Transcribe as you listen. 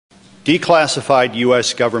Declassified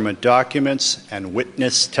U.S. government documents and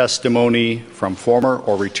witness testimony from former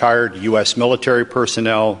or retired U.S. military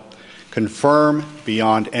personnel confirm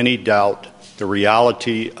beyond any doubt the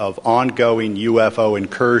reality of ongoing UFO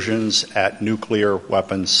incursions at nuclear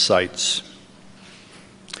weapons sites.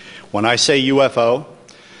 When I say UFO,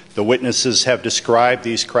 the witnesses have described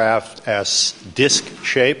these craft as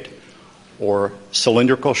disc-shaped or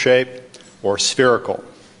cylindrical-shaped or spherical.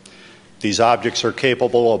 These objects are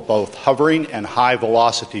capable of both hovering and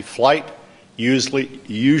high-velocity flight,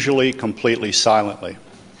 usually completely silently.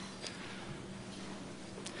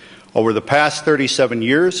 Over the past 37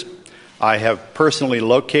 years, I have personally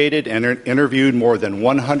located and interviewed more than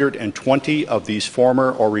 120 of these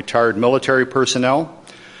former or retired military personnel,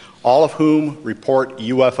 all of whom report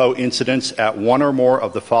UFO incidents at one or more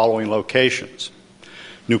of the following locations: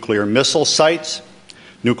 nuclear missile sites,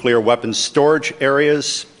 nuclear weapons storage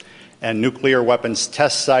areas, and nuclear weapons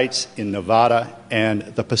test sites in Nevada and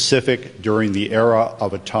the Pacific during the era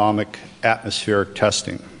of atomic atmospheric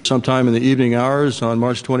testing. Sometime in the evening hours on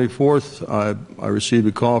March 24th, I received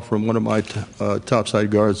a call from one of my topside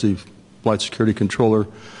guards, the flight security controller,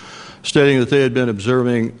 stating that they had been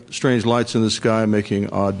observing strange lights in the sky making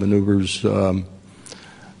odd maneuvers and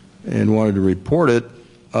wanted to report it.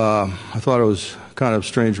 I thought it was kind of a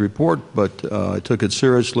strange report, but I took it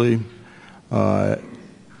seriously.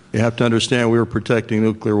 You have to understand we were protecting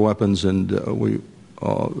nuclear weapons, and the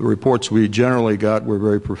reports we generally got were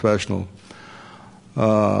very professional.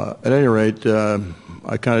 At any rate,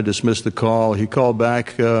 I kind of dismissed the call. He called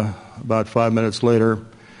back about 5 minutes later.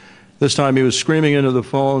 This time he was screaming into the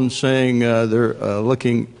phone saying they're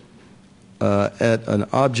looking at an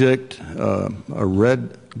object, a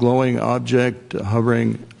red glowing object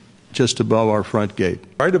hovering just above our front gate.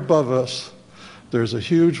 Right above us, there's a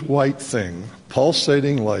huge white thing,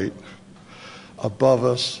 pulsating light above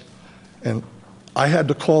us, and I had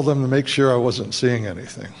to call them to make sure I wasn't seeing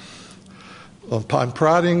anything. Upon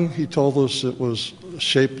prodding, he told us it was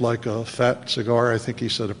shaped like a fat cigar. I think he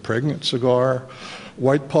said a pregnant cigar.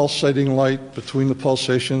 White pulsating light. Between the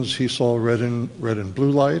pulsations, he saw red and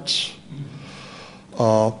blue lights.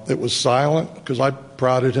 It was silent because I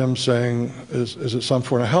prodded him saying, is it some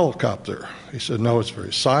sort of helicopter? He said, no, it's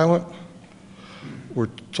very silent. We're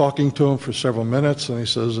talking to him for several minutes, and he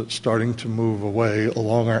says it's starting to move away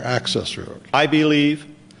along our access road. I believe,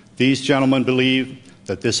 these gentlemen believe,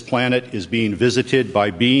 that this planet is being visited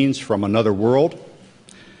by beings from another world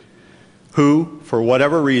who, for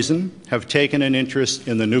whatever reason, have taken an interest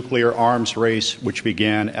in the nuclear arms race which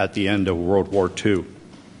began at the end of World War II.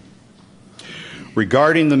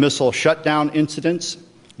 Regarding the missile shutdown incidents,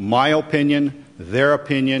 my opinion, their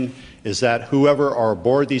opinion, is that whoever are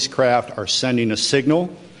aboard these craft are sending a signal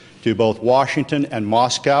to both Washington and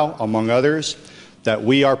Moscow, among others, that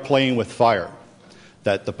we are playing with fire,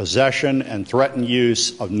 that the possession and threatened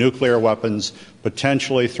use of nuclear weapons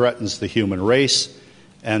potentially threatens the human race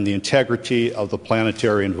and the integrity of the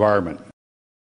planetary environment.